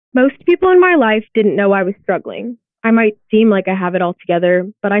Most people in my life didn't know I was struggling. I might seem like I have it all together,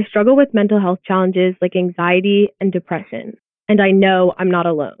 but I struggle with mental health challenges like anxiety and depression. And I know I'm not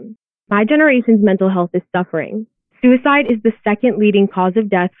alone. My generation's mental health is suffering. Suicide is the second leading cause of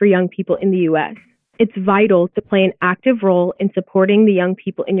death for young people in the U.S. It's vital to play an active role in supporting the young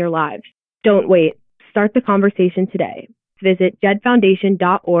people in your lives. Don't wait. Start the conversation today. Visit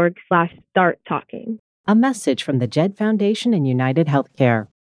jedfoundation.org/start talking. A message from the Jed Foundation and UnitedHealthcare.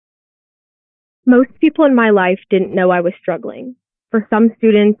 Most people in my life didn't know I was struggling. For some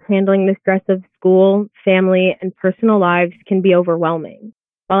students, handling the stress of school, family, and personal lives can be overwhelming.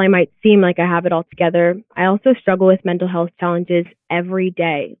 While I might seem like I have it all together, I also struggle with mental health challenges every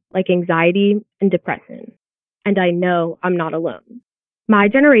day, like anxiety and depression. And I know I'm not alone. My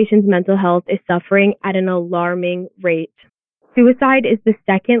generation's mental health is suffering at an alarming rate. Suicide is the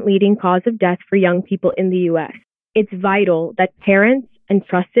second leading cause of death for young people in the U.S. It's vital that parents and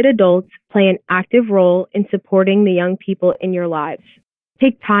trusted adults play an active role in supporting the young people in your lives.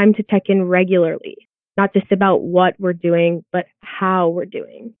 Take time to check in regularly, not just about what we're doing, but how we're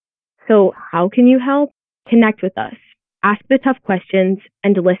doing. So how can you help? Connect with us. Ask the tough questions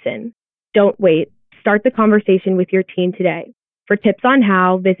and listen. Don't wait. Start the conversation with your teen today. For tips on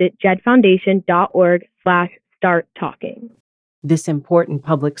how, visit jedfoundation.org/start talking. This important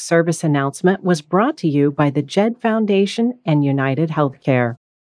public service announcement was brought to you by the Jed Foundation and UnitedHealthcare.